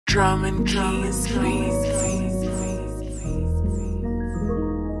Drum and Keyz,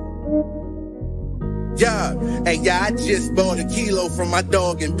 Yeah, and yeah, I just bought a kilo from my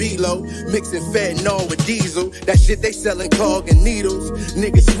dog in B-Lo, mixing fentanyl with diesel. That shit they selling clog and needles.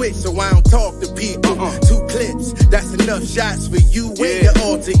 Niggas switch, so I don't talk to people. 2 clips, that's enough shots for you and your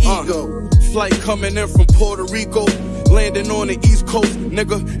alter ego. Flight coming in from Puerto Rico, landing on the East Coast,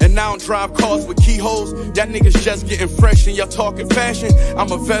 nigga. And now I don't drive cars with keyholes. Y'all niggas just getting fresh and y'all talking fashion.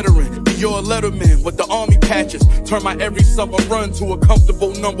 I'm a veteran, you're a letterman with the army patches. Turn my every summer run to a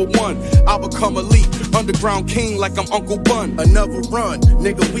comfortable #1. I'll become elite, underground king like I'm Uncle Bun. Another run,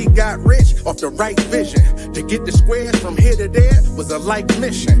 nigga, we got rich off the right vision. To get the squares from here to there was a life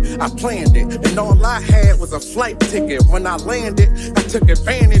mission. I planned it, and all I had was a flight ticket. When I landed, I took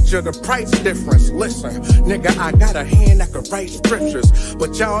advantage of the price difference. Listen, nigga, I got a hand that could write scriptures,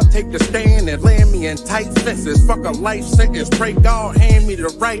 but y'all take the stand and land me in tight fences. Fuck a life sentence, pray God hand me the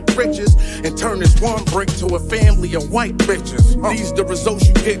right riches and turn this one brick to a family of white bitches. These the results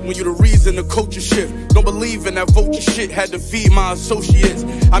you get when you the reason the culture shift. Don't believe in that vulture shit, had to feed my associates.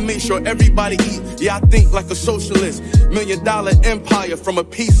 I made sure everybody eat, yeah, I think like a socialist. $1 million empire from a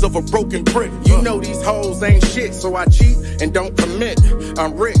piece of a broken brick. You know these hoes ain't shit, so I cheat and don't commit.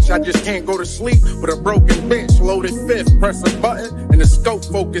 I'm rich, I just can't go to sleep with a broken bitch. Loaded fifth, press a button and the scope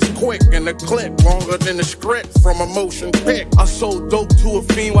focus quick, and the clip longer than the script from a motion pic. I sold dope to a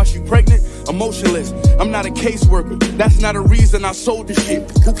fiend while she pregnant, emotionless. I'm not a caseworker, that's not a reason I sold the shit.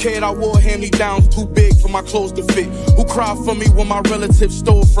 Who cared I wore hand-me-downs too big for my clothes to fit? Who cried for me when my relatives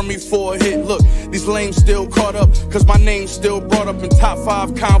stole from me for a hit? Look, these lames still caught up, cause my name's still brought up in top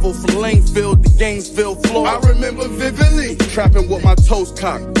 5 convo from Langfield to Gainesville, Florida. I remember vividly trapping with my toes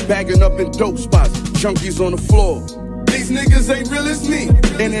cocked, bagging up in dope spots, junkies on the floor. These niggas ain't real as me,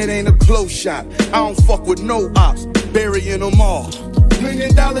 and it ain't a close shot. I don't fuck with no ops, burying them all. $1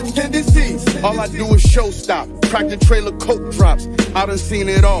 million tendencies, all I do is show stop. Tractor trailer coke drops, I done seen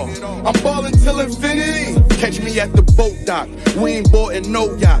it all. I'm ballin' till infinity, catch me at the boat dock. We ain't boarding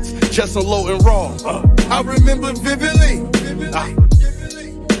no yachts, just unloading raw. I remember vividly.